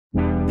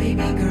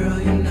Baby girl,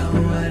 you know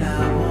what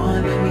I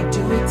want. Let me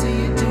do it to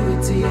you, do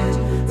it to you.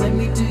 Let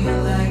me do you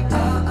like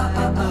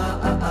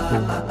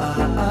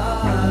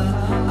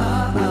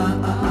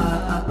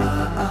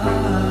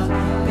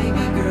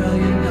Baby girl,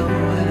 you know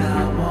what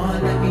I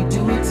want. Let me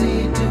do it to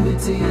you, do it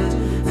to you.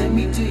 Let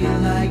me do you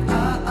like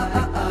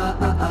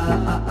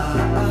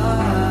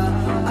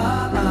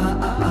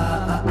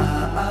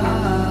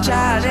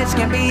Childish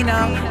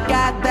Gambino,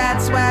 got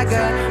that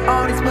swagger.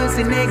 All these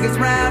pussy niggas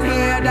round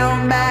here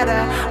don't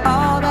matter.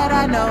 All that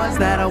I know is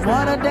that I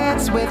wanna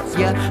dance with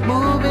ya.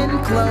 Moving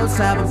close,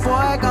 how a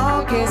boy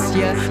gon' kiss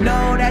ya.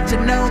 Know that you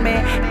know me,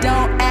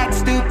 don't act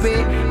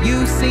stupid.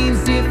 You seem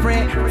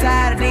different,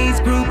 tired of these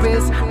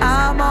groupies.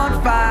 I'm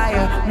on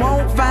fire,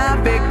 won't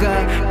find bigger.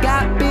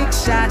 Got big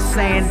shots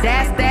saying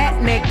that's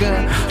that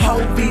nigga.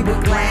 Hovey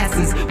with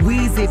glasses,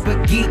 Weezy for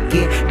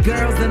geeky.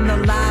 Girls in the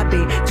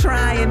lobby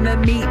trying to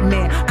meet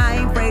me. I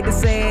ain't afraid to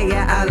say,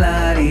 yeah, I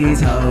love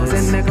these hoes.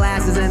 In their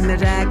glasses, in their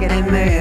jacket, in their